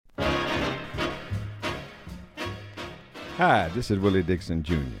Hi, this is Willie Dixon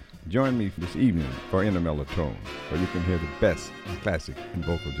Jr. Join me this evening for Intermellow Tone, where you can hear the best of classic and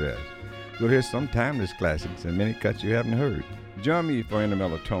vocal jazz. You'll hear some timeless classics and many cuts you haven't heard. Join me for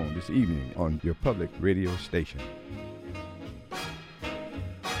Intermellow Tone this evening on your public radio station.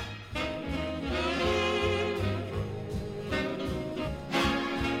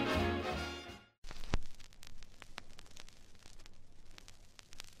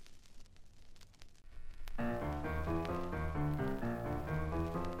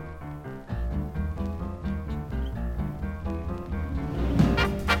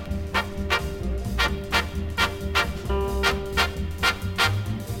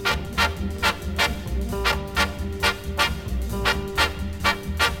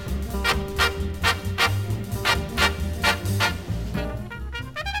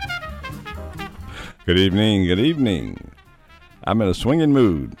 Good evening, good evening. I'm in a swinging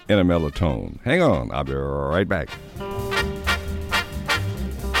mood in a mellow tone. Hang on, I'll be right back.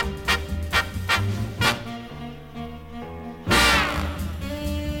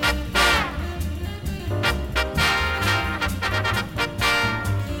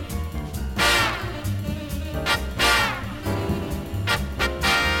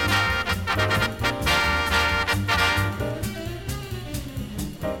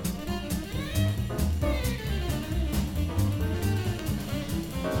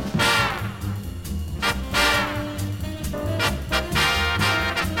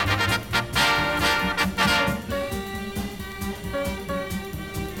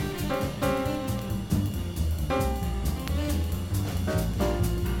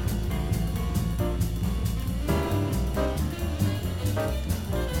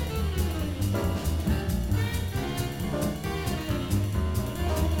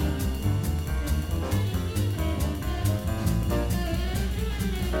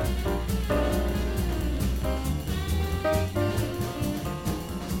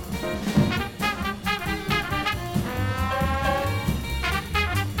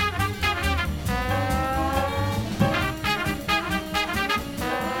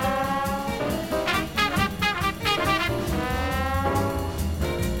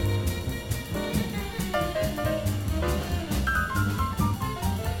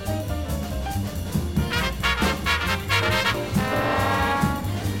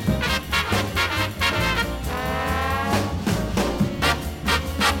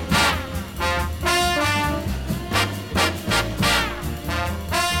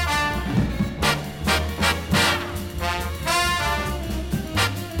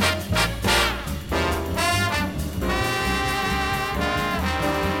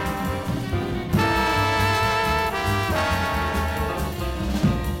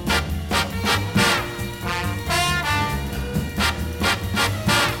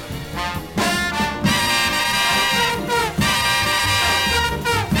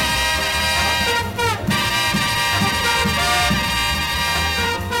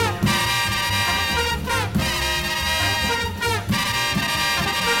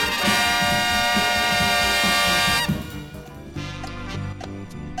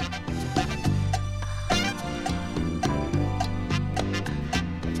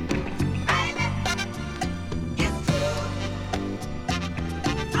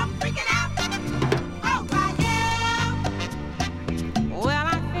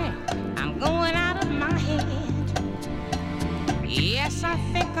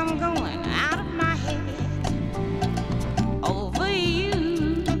 Going out of my head.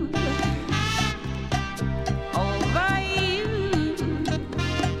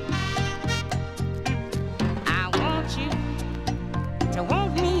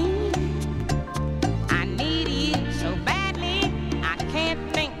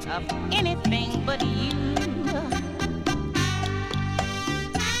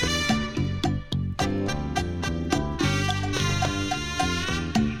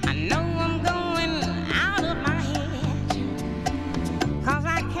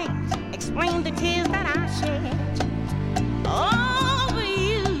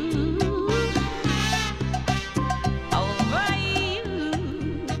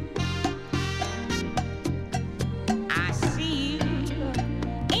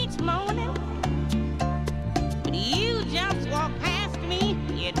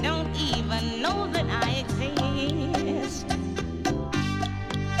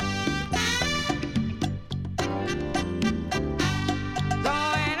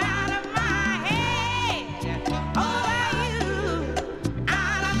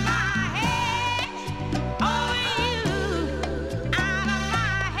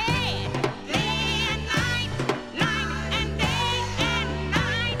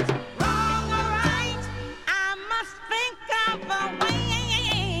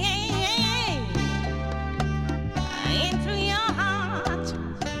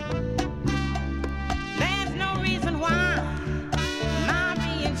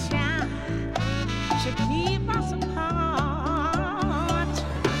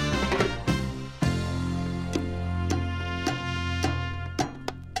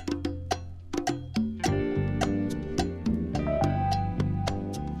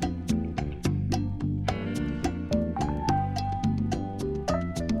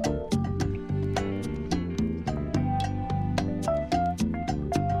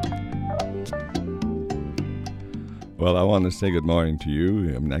 Well, I want to say good morning to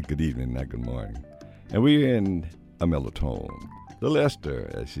you. Not good evening, not good morning. And we're in a mellow tone. Little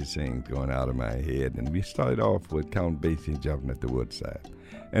Esther, as she sings, going out of my head. And we started off with Count Basie jumping at the woodside.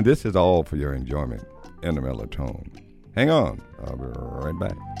 And this is all for your enjoyment in a mellow tone. Hang on. I'll be right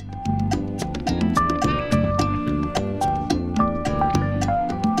back.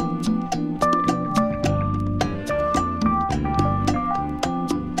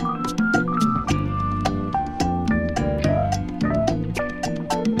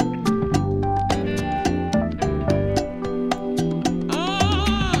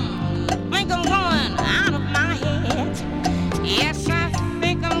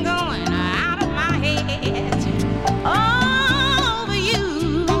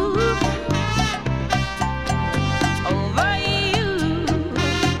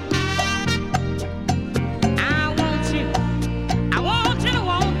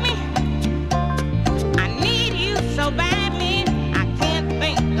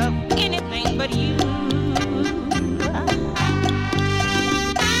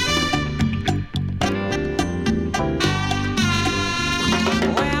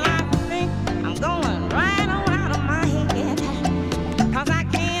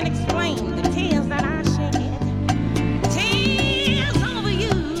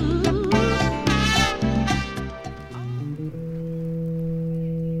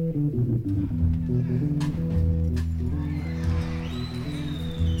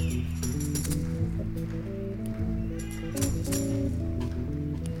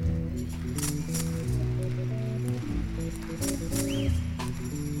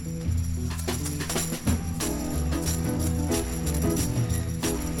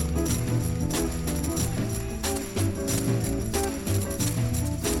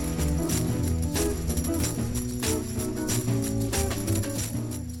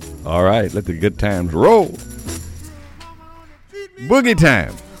 All right, let the good times roll. Boogie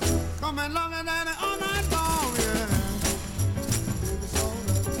time.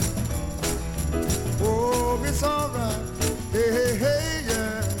 Oh, it's all right. Hey, hey, hey,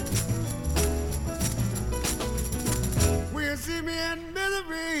 yeah. We'll see me in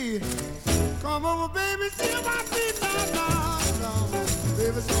misery. Come over, baby, see my feet. No,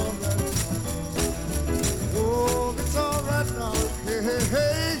 baby, it's all right. Oh, it's all right now. Hey, hey,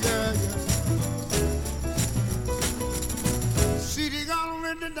 hey, yeah, yeah. See, they got on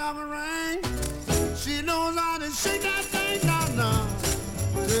with the diamond ring. She knows how to shake that thing down now.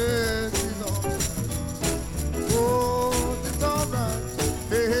 Yeah, she's all right. Oh, it's all right.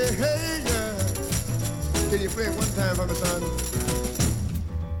 Hey, hey, hey, yeah. Can you play it one time for me, son?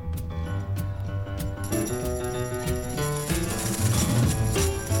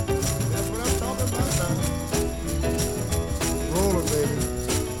 That's what I'm talking about, son. Roll it, baby.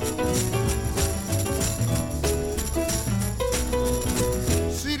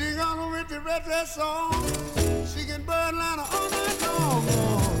 See, they got on with the red dress song. She can burn Atlanta all night long.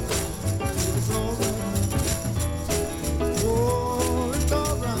 It's all right. Oh, it's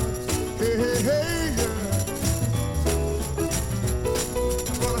all right. Hey, hey, hey, yeah.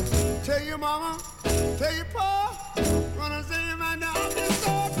 Gonna tell your mama, tell your pa, gonna say you right now, I'm just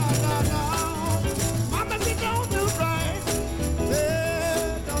so down. Mama, she don't do right.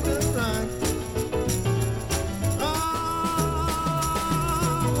 Yeah, don't do right.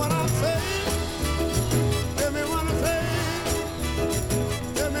 What I say, tell me what I say.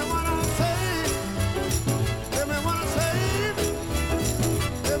 Tell me what I say. Tell me what I say.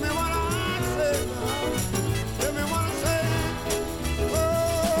 Tell me what I say. Tell me what I say. Oh,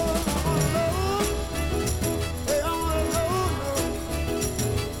 I wanna know. Hey, I wanna know.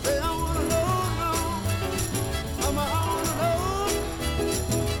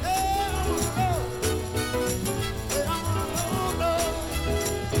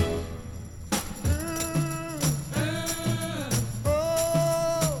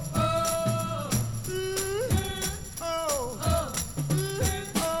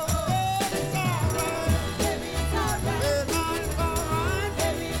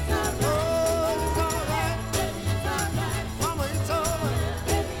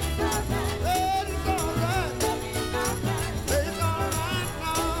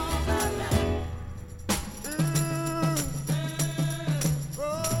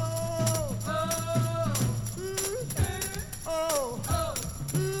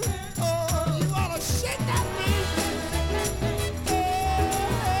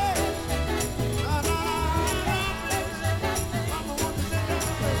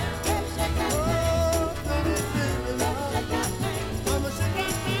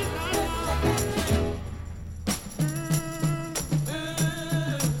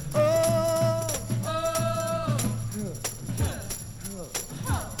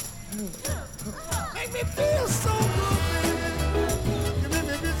 Make me feel so good, baby. You make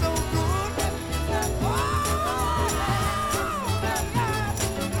me feel so good. Oh,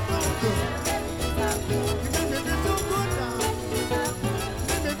 so good. You make me feel so good now.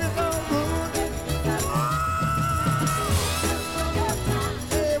 You make me feel so good.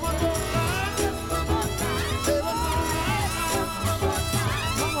 Hey, one more time. Hey, one more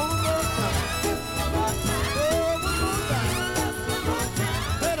time. Come on, one more time. Hey, one more time.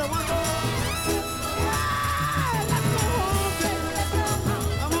 Hey, the one more.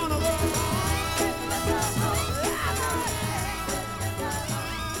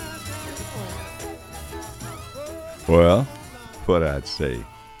 Well, what I'd say,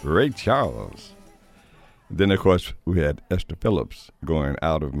 Ray Charles. Then, of course, we had Esther Phillips going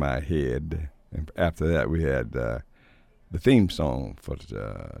Out of My Head. And after that, we had the theme song for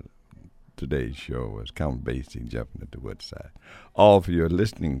today's show was Count Basie, Jumping at the Woodside. All for your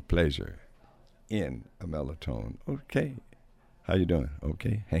listening pleasure in a Melotone. Okay. How you doing?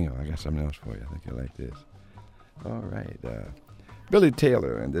 Okay. Hang on. I got something else for you. I think you'll like this. All right. Billy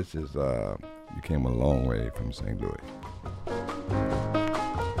Taylor, and this is You Came a Long Way from St. Louis.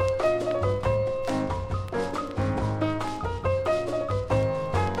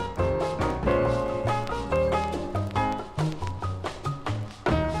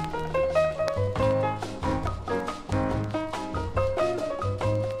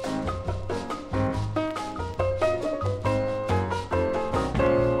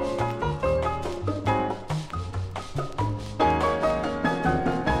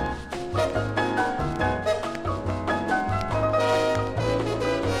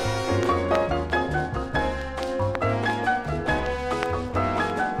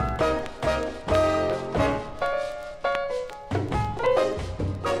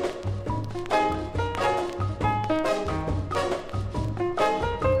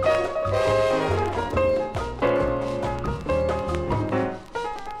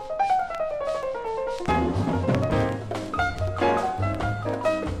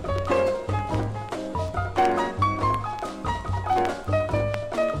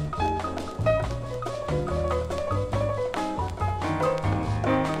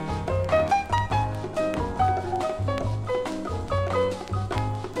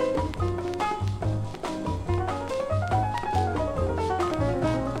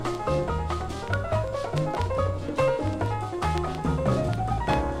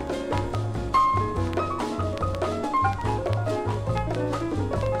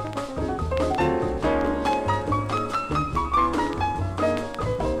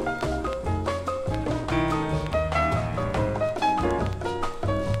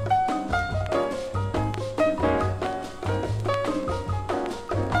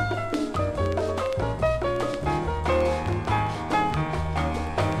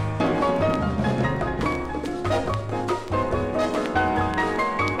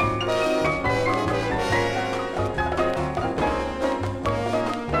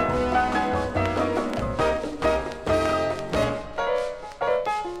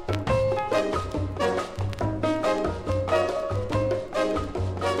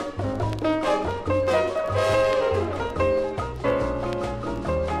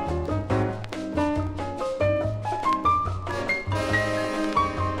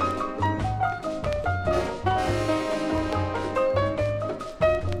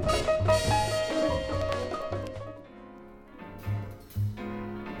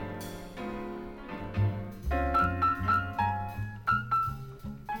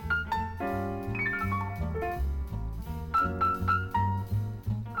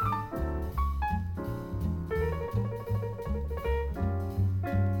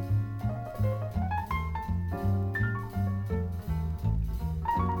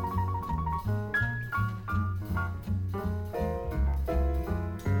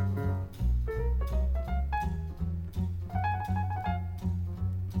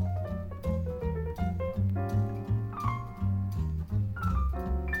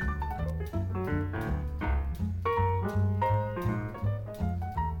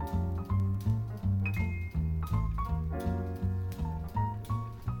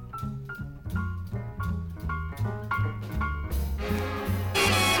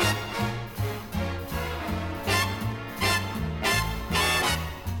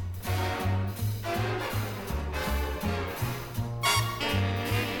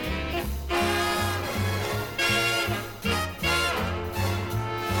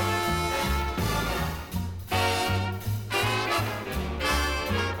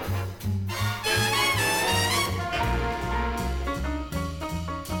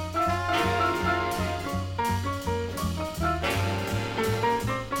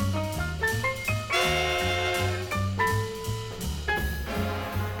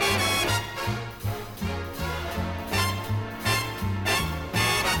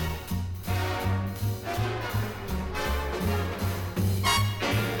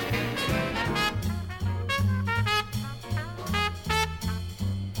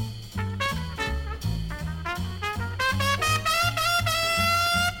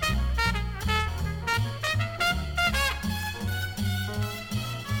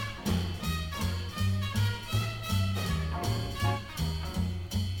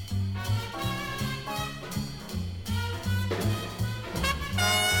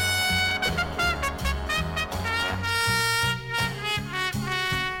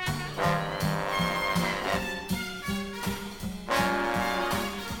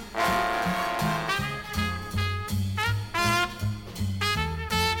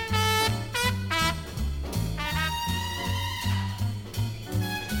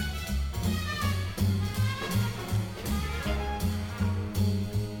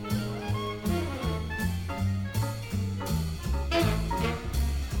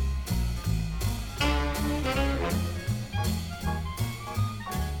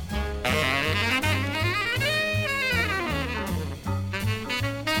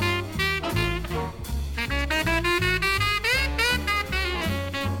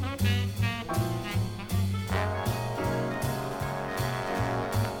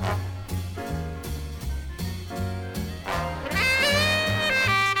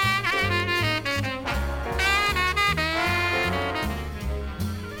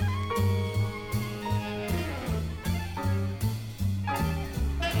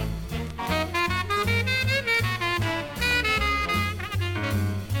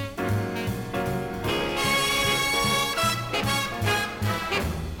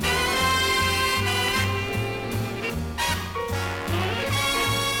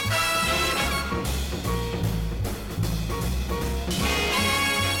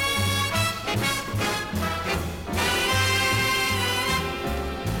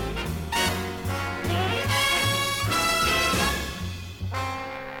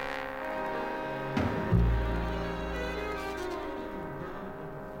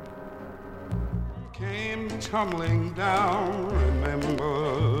 tumbling down,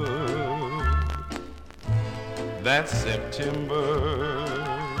 remember that September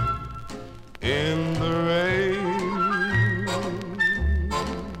in the rain.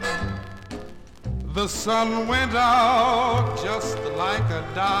 The sun went out just like a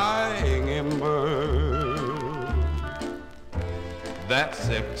dying ember that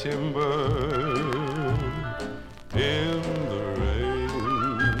September in the rain.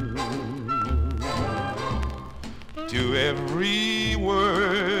 To every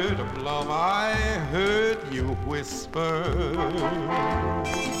word of love I heard you whisper,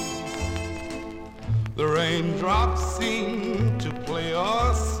 the raindrops seem to play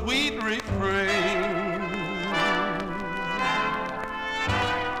a sweet refrain.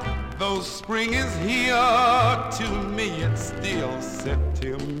 Though spring is here, to me it's still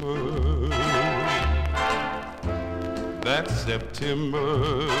September. That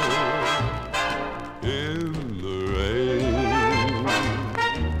September in the rain.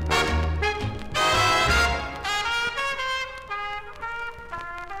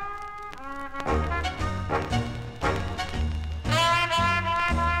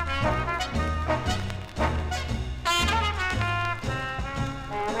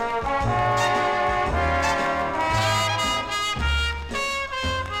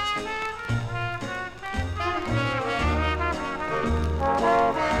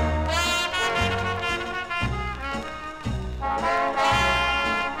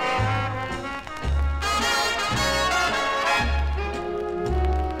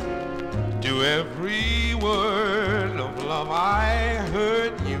 Every word of love I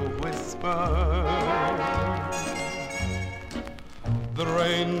heard you whisper, the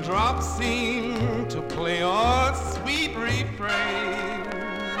raindrops seem to play a sweet refrain.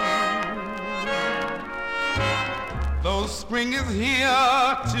 Though spring is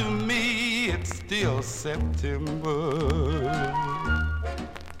here, to me it's still September.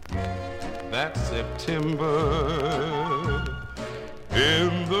 That September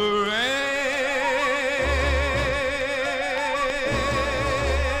in the rain.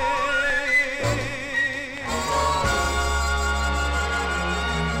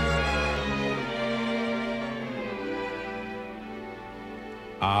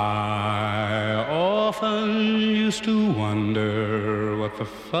 I often used to wonder what the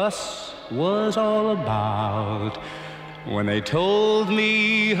fuss was all about when they told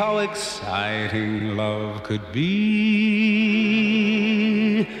me how exciting love could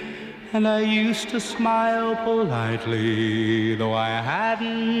be. And I used to smile politely, though I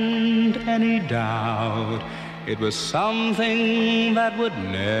hadn't any doubt it was something that would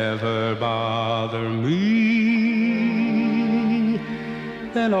never bother me.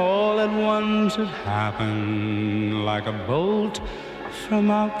 Then all at once it happened like a bolt from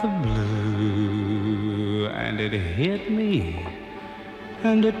out the blue, and it hit me,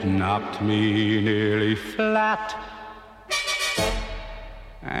 and it knocked me nearly flat.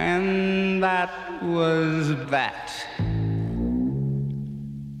 And that was that.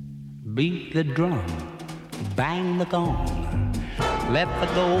 Beat the drum, bang the gong, let the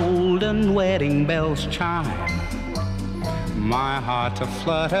golden wedding bells chime. My heart's a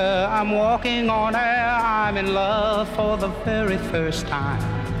flutter, I'm walking on air, I'm in love for the very first time.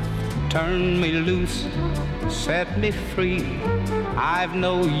 Turn me loose, set me free, I've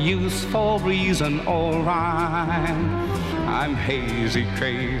no use for reason or rhyme. I'm hazy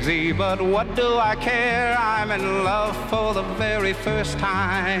crazy, but what do I care? I'm in love for the very first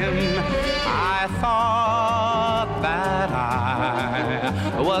time. I thought that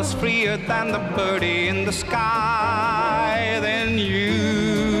I was freer than the birdie in the sky. Then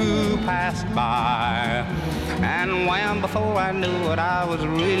you passed by, and when before I knew it, I was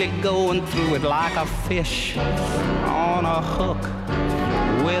really going through it like a fish on a hook,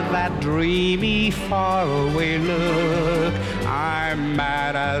 with that dreamy, faraway look. I'm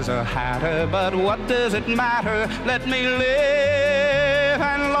mad as a hatter, but what does it matter? Let me live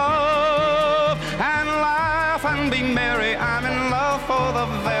and love and laugh and be merry. I'm in love for the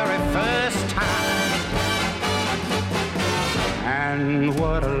very first time. And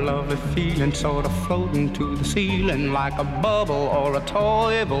what a lovely feeling, sort of floating to the ceiling like a bubble or a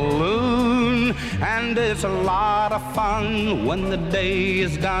toy balloon. And it's a lot of fun when the day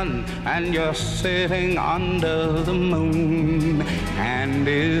is done and you're sitting under the moon. And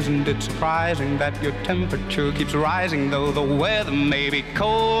isn't it surprising that your temperature keeps rising, though the weather may be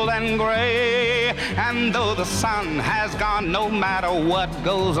cold and gray, and though the sun has gone, no matter what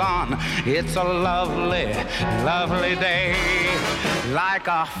goes on, it's a lovely, lovely day. Like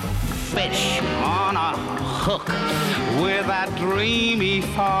a fish on a hook, with that dreamy,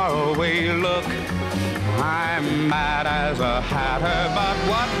 faraway look. I'm mad as a hatter, but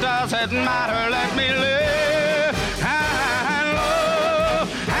what does it matter? Let me live and love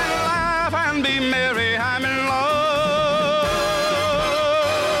and laugh and be merry. I'm in love.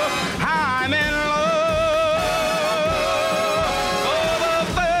 I'm in love. For the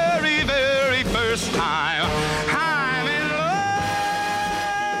very, very first time, I'm in love.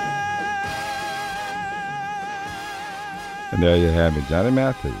 And there you have it, Johnny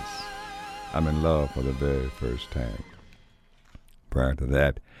Mathis. I'm in love for the very first time. Prior to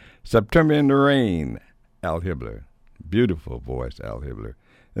that, September in the Rain, Al Hibbler. Beautiful voice, Al Hibbler.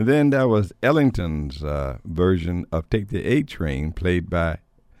 And then there was Ellington's version of Take the A Train, played by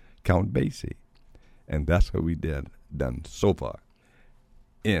Count Basie. And that's what we done so far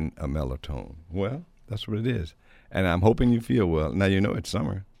in a mellotone. Well, that's what it is. And I'm hoping you feel well. Now, you know it's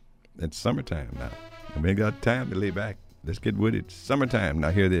summer. It's summertime now. And we ain't got time to lay back. Let's get with it. Summertime.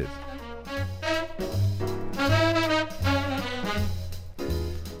 Now, hear this.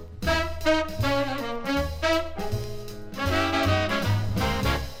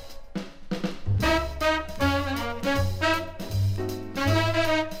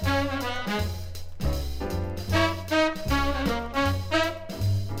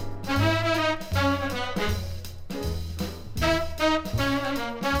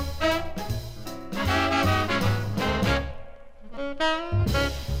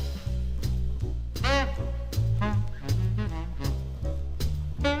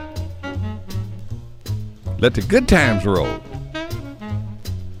 Let the good times roll.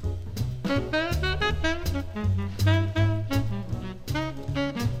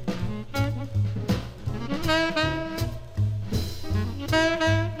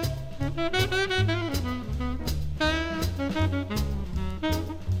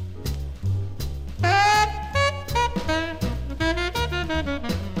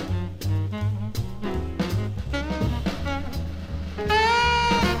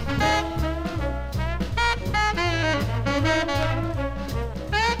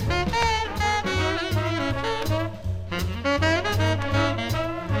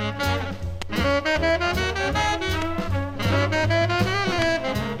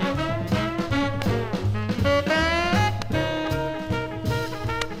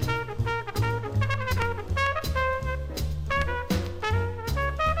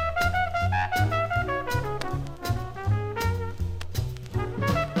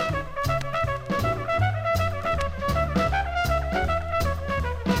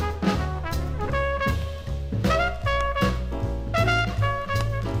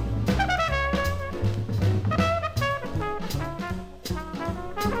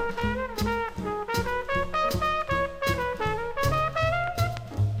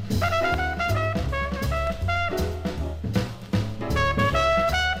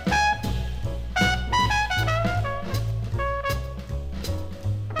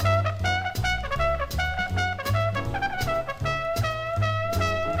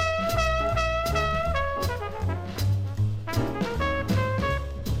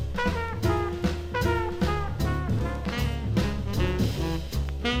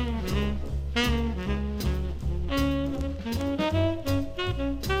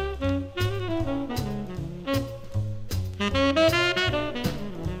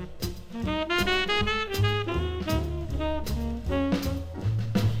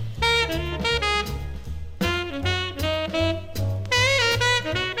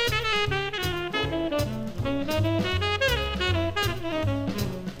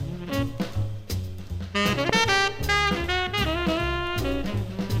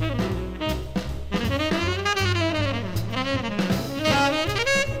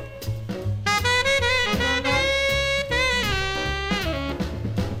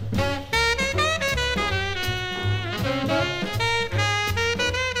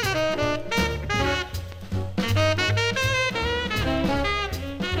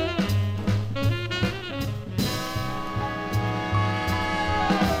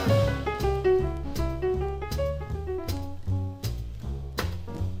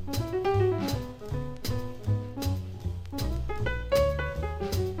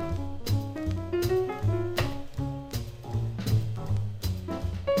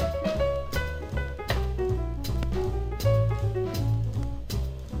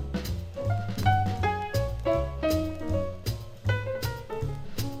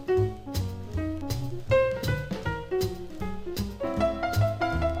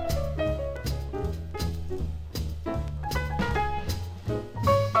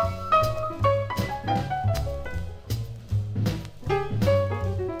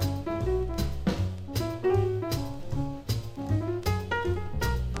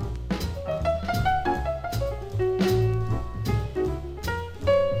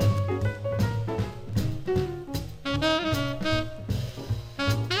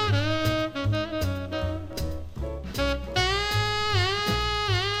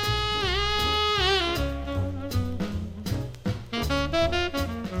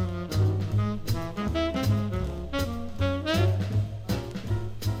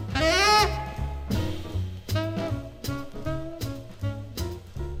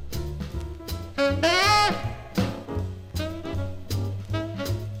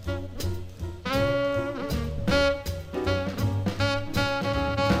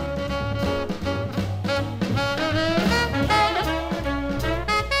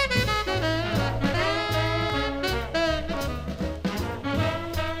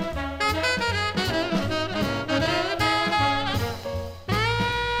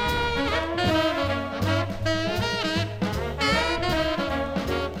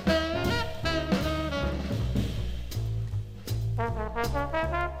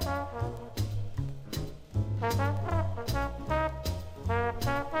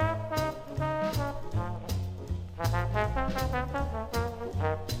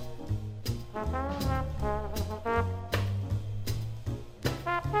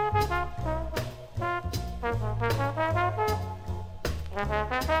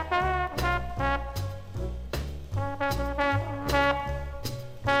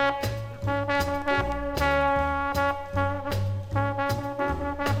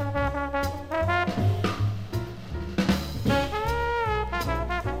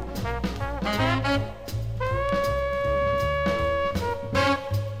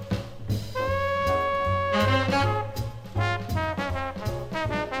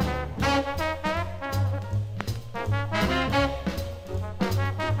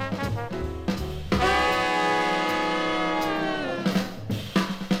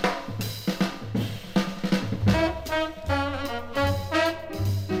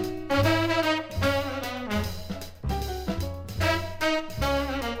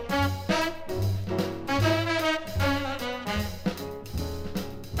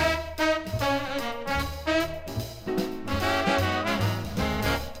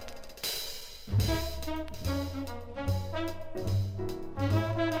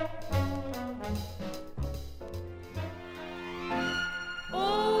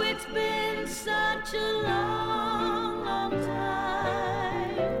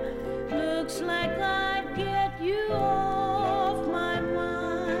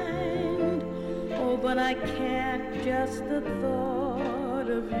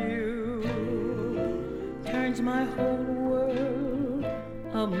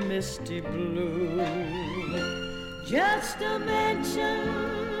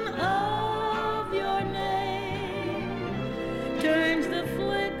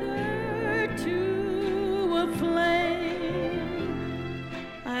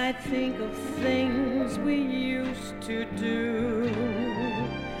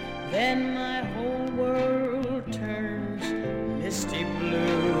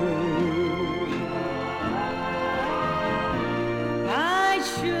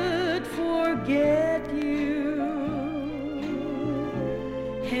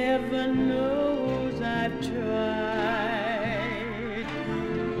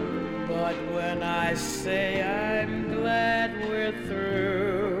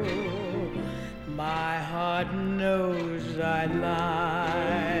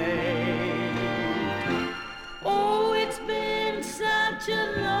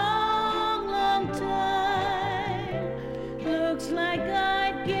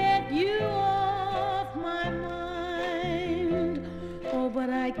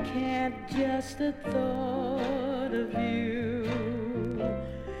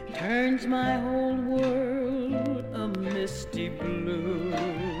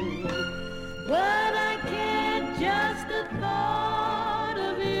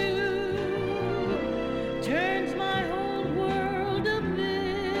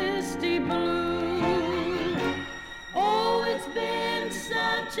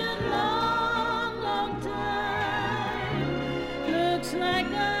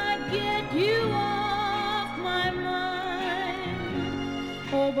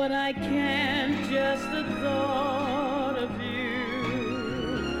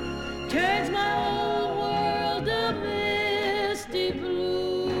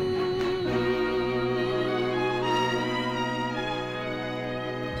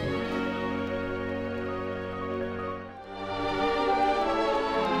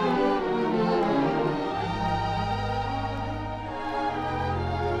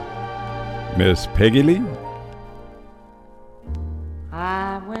 Miss Peggy Lee?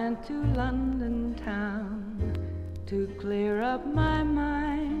 I went to London town to clear up my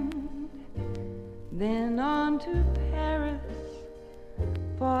mind, then on to Paris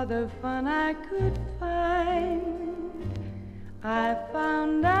for the fun I could find. I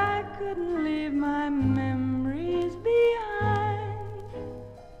found I couldn't leave my memories behind.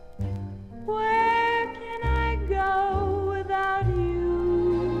 Where can I go without you?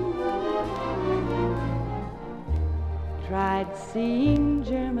 Tried seeing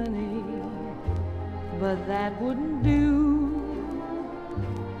Germany, but that wouldn't do.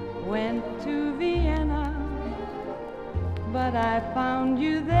 Went to Vienna, but I found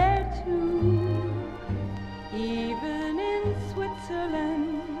you there too. Even in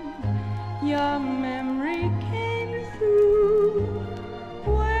Switzerland, your memory came through.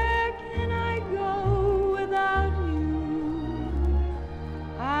 Where can I go without you?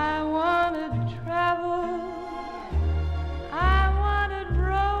 I wanted travel, I wanted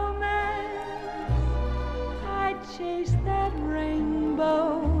romance. I chased that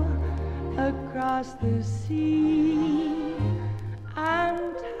rainbow across the sea. I'm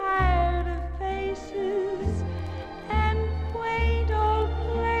tired of faces and quaint old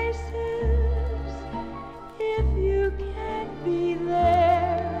places. If you can't be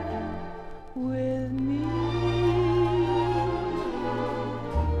there with me,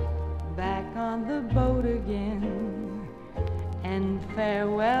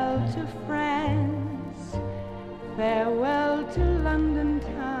 Farewell to France, farewell to London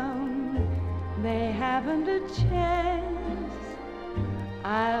town. They haven't a chance.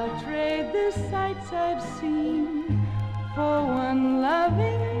 I'll trade the sights I've seen for one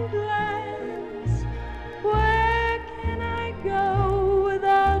loving glance. Where can I go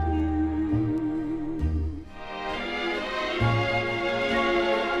without you?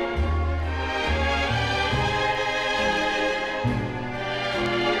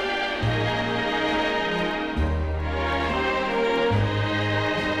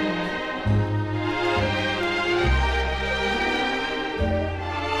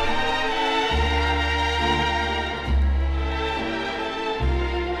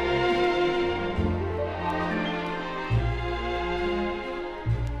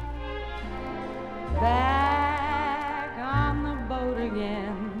 Back on the boat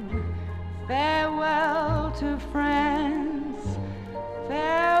again. Farewell to France,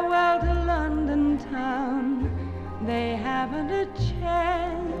 farewell to London town. They haven't a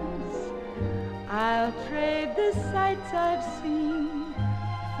chance. I'll trade the sights I've seen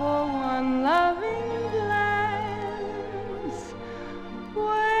for one loving glance.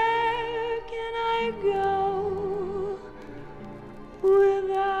 Where can I go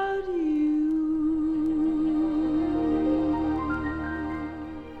without you?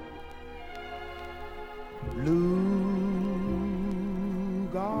 Blue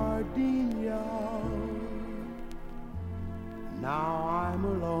gardenia, now I'm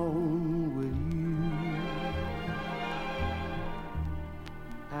alone with you,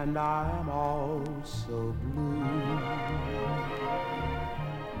 and I'm also blue.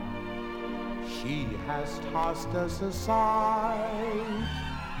 She has tossed us aside,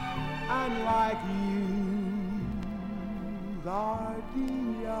 and like you,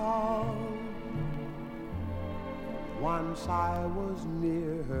 gardenia, once I was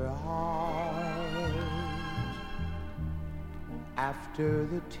near her heart. After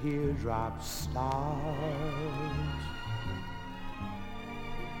the teardrops start,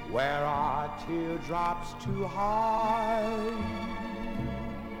 where are teardrops too hard?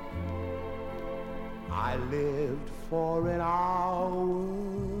 I lived for an hour.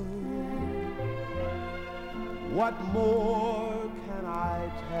 What more can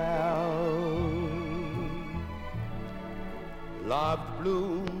I tell? Love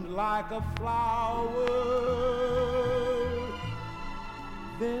bloomed like a flower,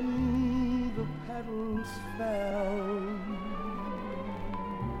 then the petals fell.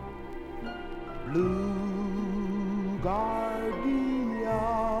 Blue gardenia,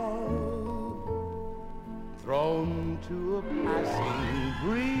 thrown to a passing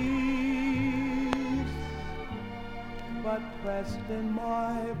breeze, but pressed in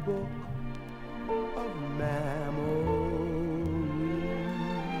my book of memories.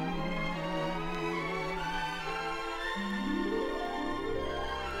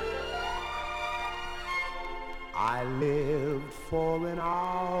 I lived for an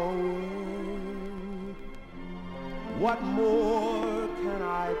hour. What more can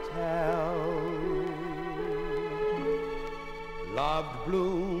I tell? Love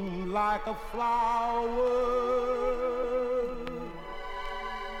bloomed like a flower,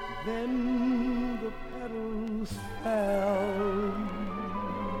 then the petals fell.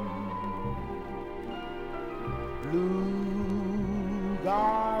 Blue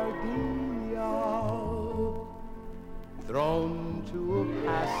gardenia, thrown to a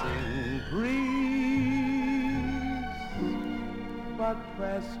passing breeze, but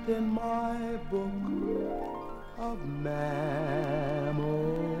pressed in my book of memories.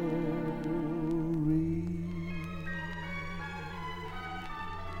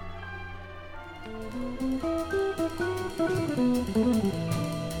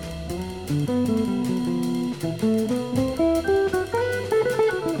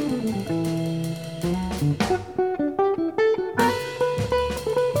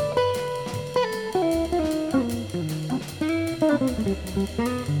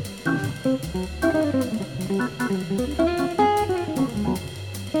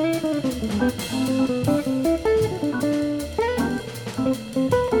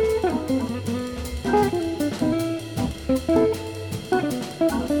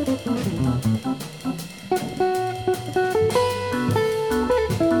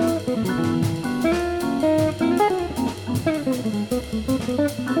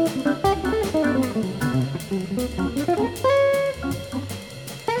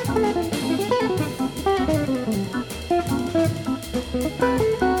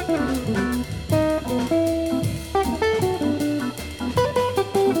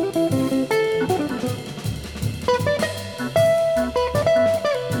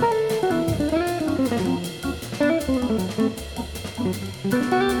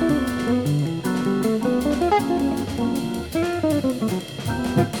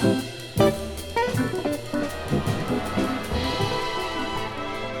 Why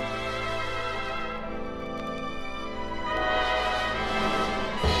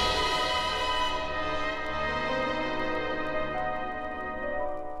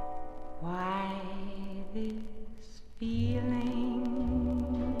this feeling?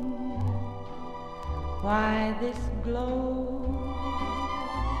 Why this glow?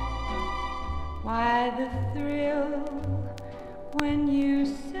 Why the thrill when you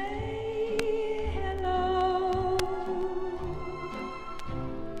say hello?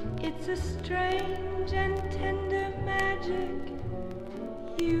 It's a strange and tender magic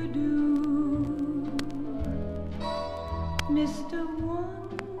you do, Mr.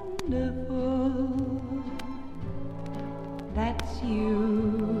 Wonderful. That's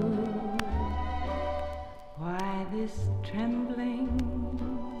you. Why this trembling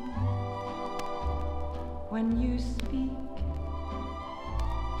when you speak?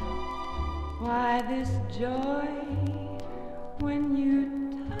 Why this joy when you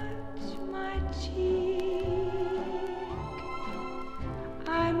touch my cheek?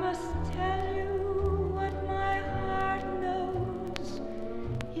 I must tell you what my heart knows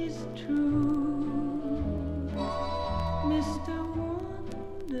is true, Mr.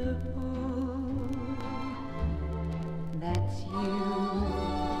 Wonderful. That's you.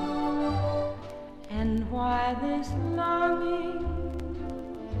 And why this longing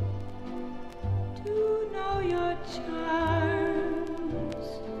to know your charms,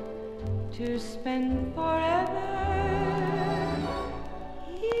 to spend forever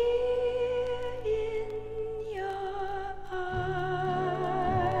here in your arms.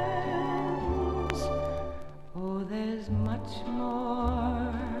 Oh, there's much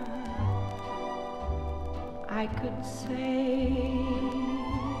more I could say,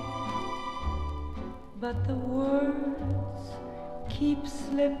 but the words keep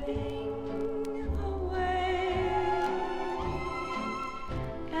slipping away,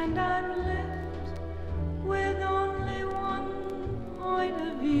 and I'm left with only one point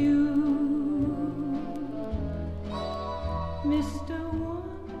of view, Mr.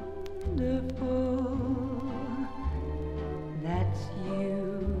 Wonderful. That's you.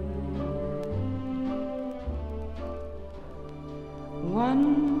 One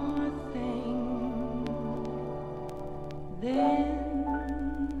more thing, then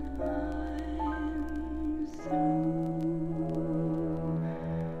I'm through,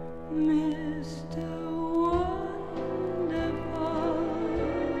 Mr. Wonderful,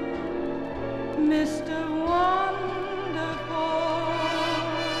 Mr. Wonderful,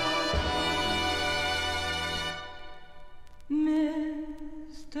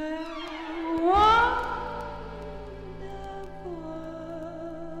 Mr.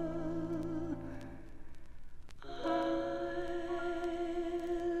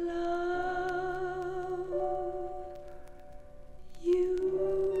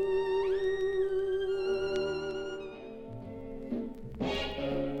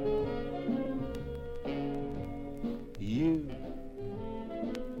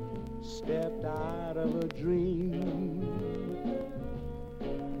 Stepped out of a dream.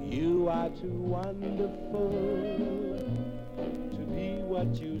 You are too wonderful to be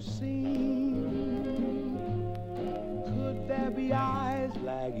what you seem. Could there be eyes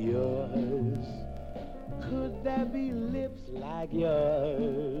like yours? Could there be lips like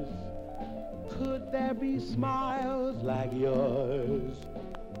yours? Could there be smiles like yours?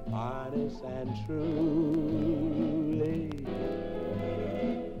 Honest and truly,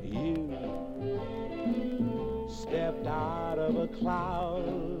 you stepped out of a cloud.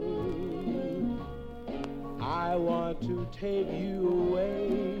 I want to take you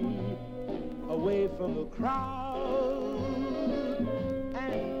away from the crowd,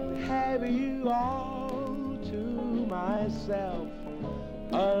 and have you all to myself,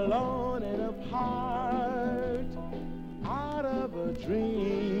 alone and apart, out of a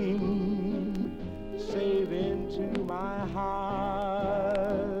dream, save into my heart.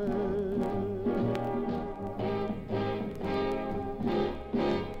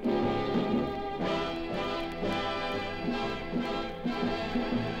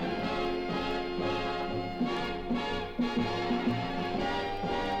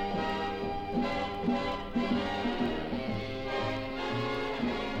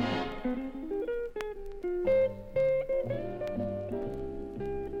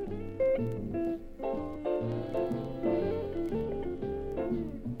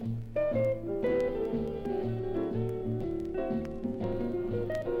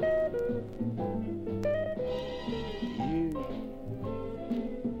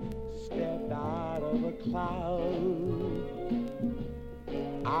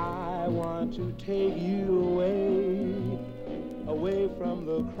 I want to take you away from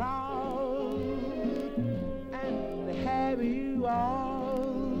the crowd and have you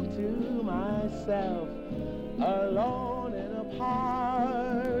all to myself, alone and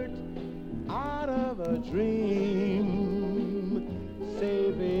apart, out of a dream,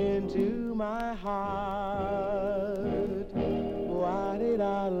 safe into my heart. Why did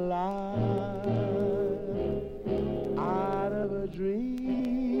I lie? Out of a dream.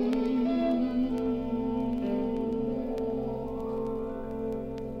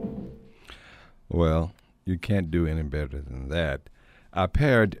 Well, you can't do any better than that. I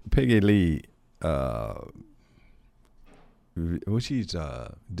paired Peggy Lee, she's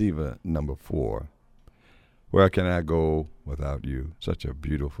diva number 4. Where Can I Go Without You? Such a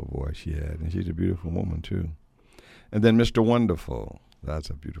beautiful voice she had, and she's a beautiful woman too. And then Mr. Wonderful, that's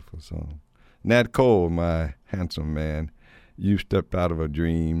a beautiful song. Nat Cole, my handsome man, You Stepped Out of a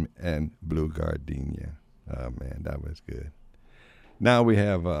Dream, and Blue Gardenia. Oh man, that was good. Now we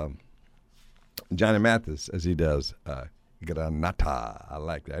have Johnny Mathis as he does Granata. I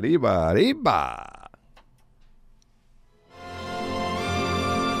like that. Iba, Iba.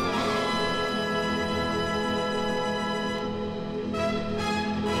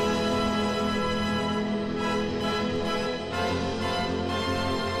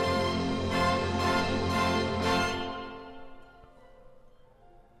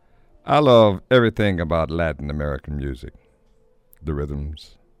 I love everything about Latin American music. The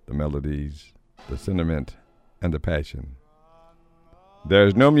rhythms, the melodies, the sentiment, and the passion.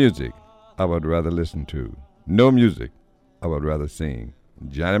 There's no music I would rather listen to. No music I would rather sing.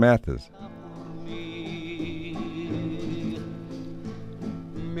 Johnny Mathis.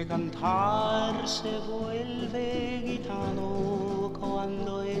 Mi cantar se vuelve gitano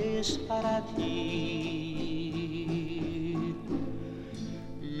cuando es para ti.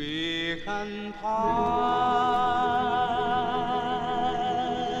 Mi cantar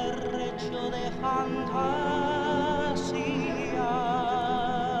hecho de fantasía.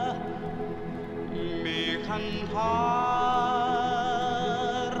 Mi cantar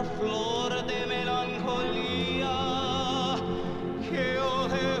flor de melancolía que yo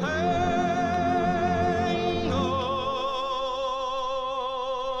te vengo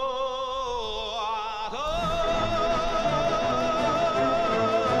a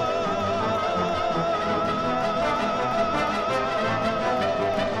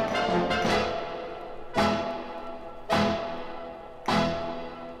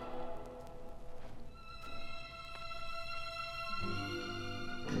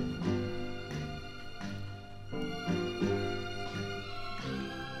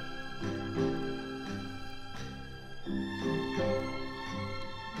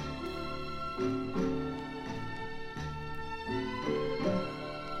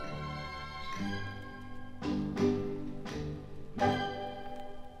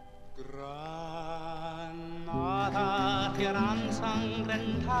Granada, tierra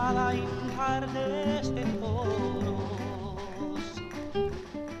ensangrentada en tardes de toros,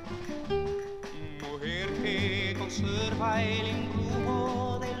 mujer que conserva el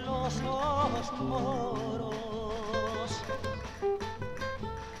embrujo de los ojos moros,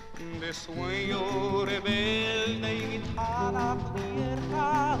 de sueño rebelde y gitana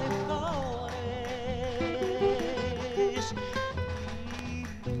cubierta de flores, y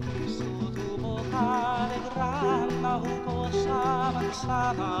beso tu boca de grana jugosa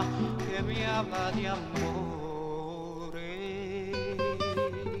avanzada que me habla de amores.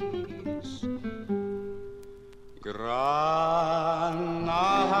 Granada,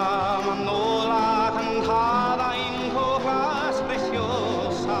 manola cantada en hojas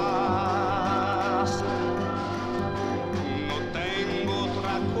preciosas. No tengo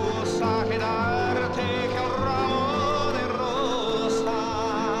otra cosa que darte que un ramo de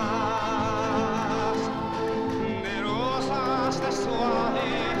rosas de suave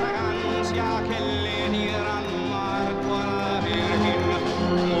fragancia que le diera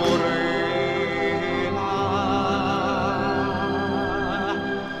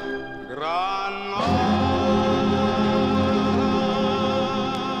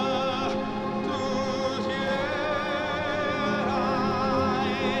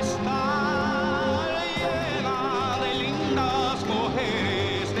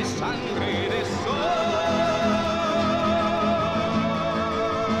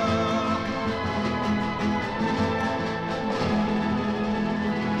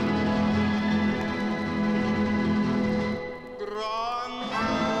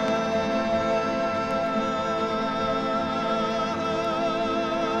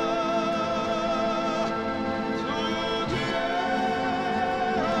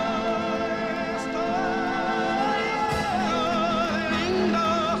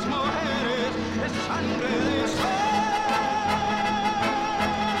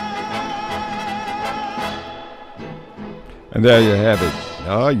And there you have it.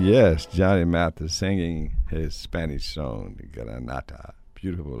 Oh, yes, Johnny Mathis singing his Spanish song, Granata.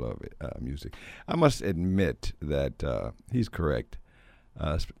 Beautiful of it, music. I must admit that he's correct.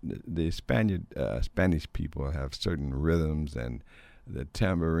 The Spanish people have certain rhythms, and the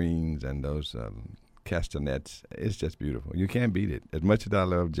tambourines and those castanets. It's just beautiful. You can't beat it. As much as I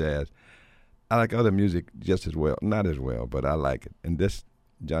love jazz, I like other music just as well. Not as well, but I like it. And this,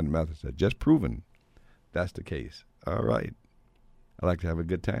 Johnny Mathis has just proven that's the case. All right. I like to have a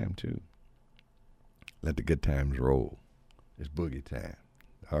good time, too. Let the good times roll. It's boogie time.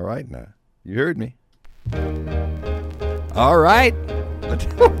 All right, now. You heard me. All right.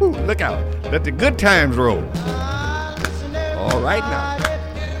 Look out. Let the good times roll. All right, now.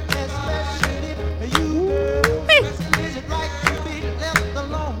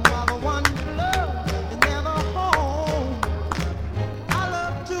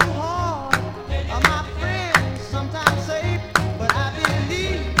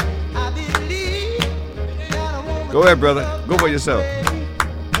 Go ahead, brother. Go for yourself.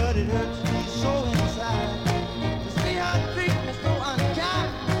 But it hurts me so inside to see her treat me so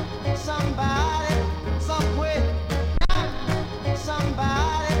unkind. Somebody, somewhere,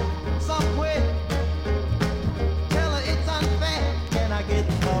 somebody, somewhere. Tell her it's unfair. Can I get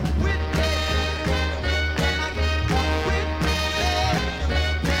up with me? Can I get up with me?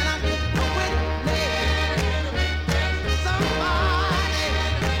 Can I get up with me? Somebody,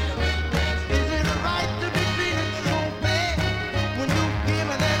 is it right to be treated so bad when you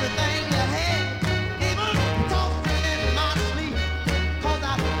given everything you had? Even tossing in my sleep, 'cause I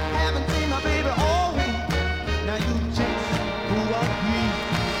haven't seen my baby all week. Now you chicks who agree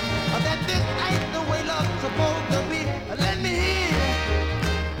that this ain't the way love's supposed to be. Let me hear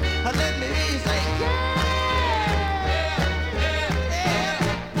you say yeah.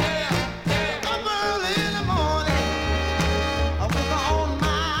 I'm early in the morning with her on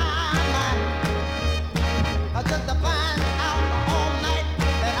my mind. Just to find out all night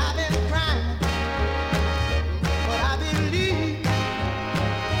that I've been crying. But I believe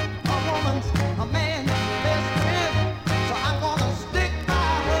a woman's a man's best friend, so I'm gonna stick by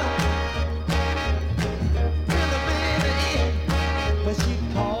her till the very end. But she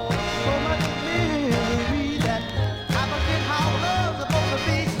caused so much misery that I forget how love's supposed to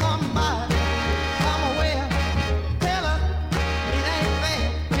be. Somebody, somewhere, tell her it ain't fair.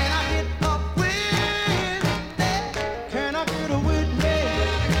 Can I get up with that? Can I get a witness?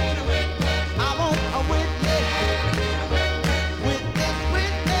 I want a witness. Witness,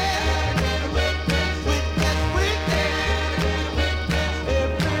 witness. Witness, witness.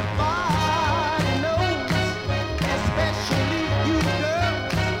 Everybody knows, especially you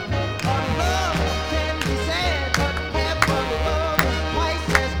girls, a love can be sad, but half of love is twice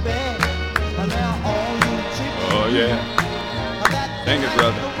as bad. Now all you chicks, Oh, yeah. Thank you,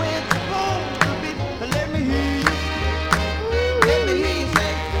 brother. let me hear you. Let me hear you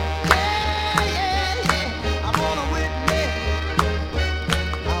say, yeah, yeah, yeah. I want a witness.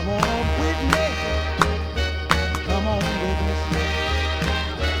 I want a witness. Come on, witness.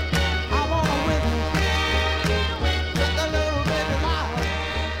 I want a witness. Just a little bit louder.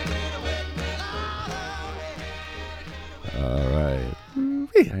 All right.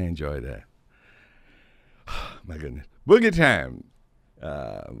 I enjoy that. My goodness. Boogie Time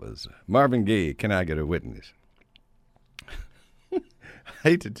was Marvin Gaye. Can I get a witness? I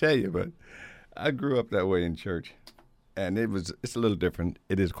hate to tell you, but I grew up that way in church, and it's a little different.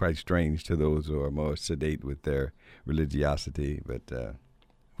 It is quite strange to those who are more sedate with their religiosity, but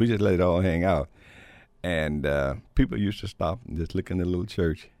we just let it all hang out. And people used to stop and just look in the little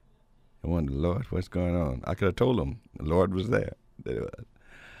church and wonder, Lord, what's going on? I could have told them the Lord was there. There it was.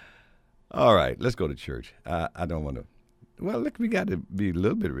 All right, let's go to church. I don't want to. Well, look, we got to be a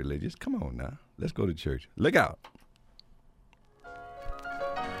little bit religious. Come on now. Let's go to church. Look out.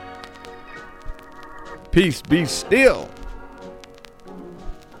 Peace be still.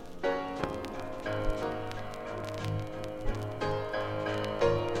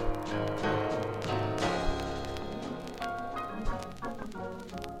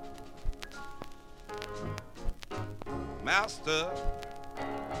 Master,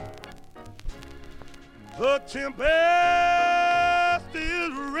 the tempest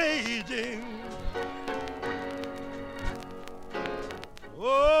is raging.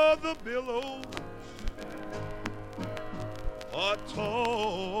 Oh, the billows are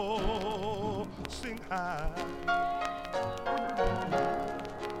tossing high.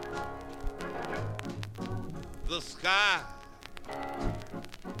 The sky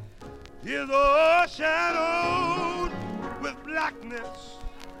is overshadowed with blackness.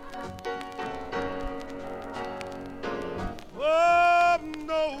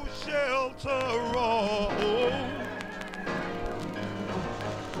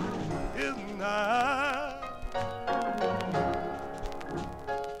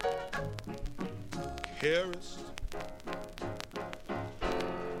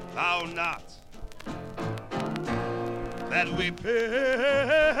 thou not that we perish.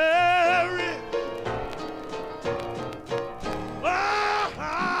 Oh,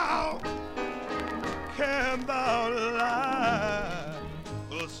 how can thou lie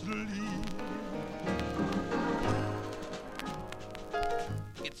asleep?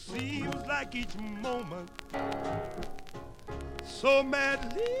 It seems like each moment so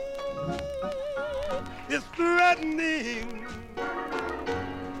madly is threatening.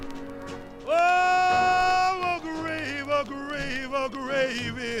 Oh, a grave, a grave, a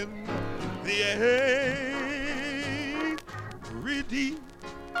grave in the angry deep.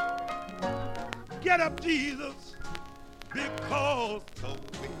 Get up, Jesus, because the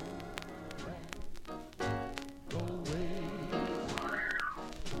wind,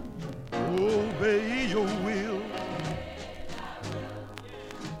 obey your will.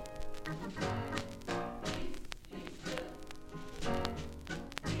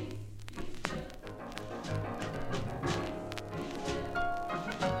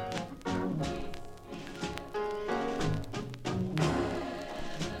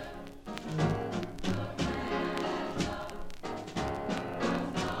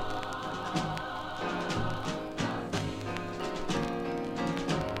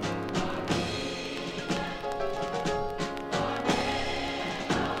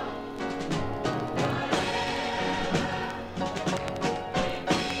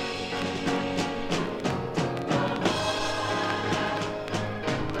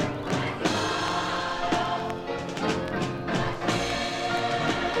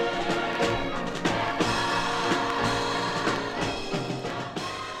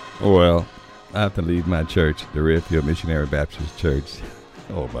 Well, I have to leave my church, the Redfield Missionary Baptist Church.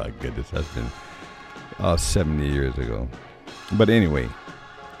 Oh, my goodness, that's been 70 years ago. But anyway,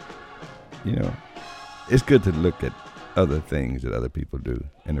 you know, it's good to look at other things that other people do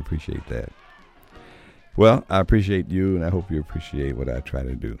and appreciate that. Well, I appreciate you, and I hope you appreciate what I try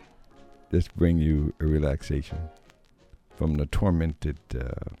to do. Just bring you a relaxation from the tormented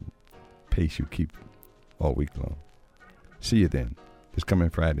pace you keep all week long. See you then. This coming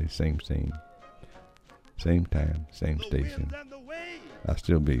Friday, same time, same station. I'll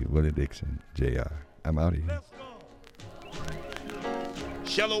still be Willie Dixon, Jr. I'm out of here.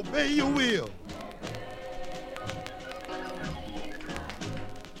 Shall obey your will.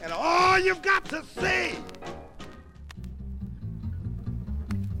 And all you've got to say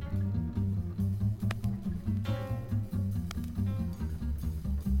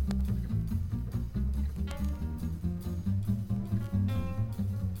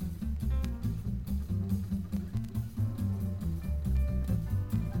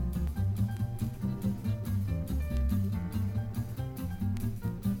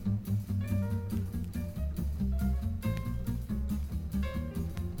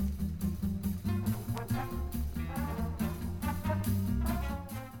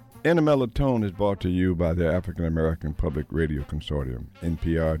In a Mellow Tone is brought to you by the African American Public Radio Consortium,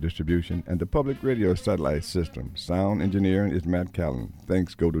 NPR Distribution, and the Public Radio Satellite System. Sound engineering is Matt Callan.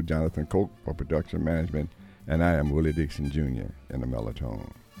 Thanks go to Jonathan Coke for production management, and I am Willie Dixon Jr. in a Mellow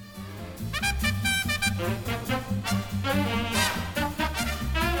Tone.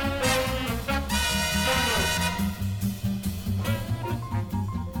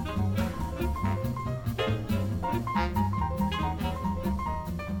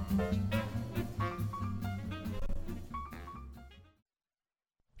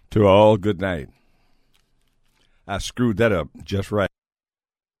 To all, good night. I screwed that up just right.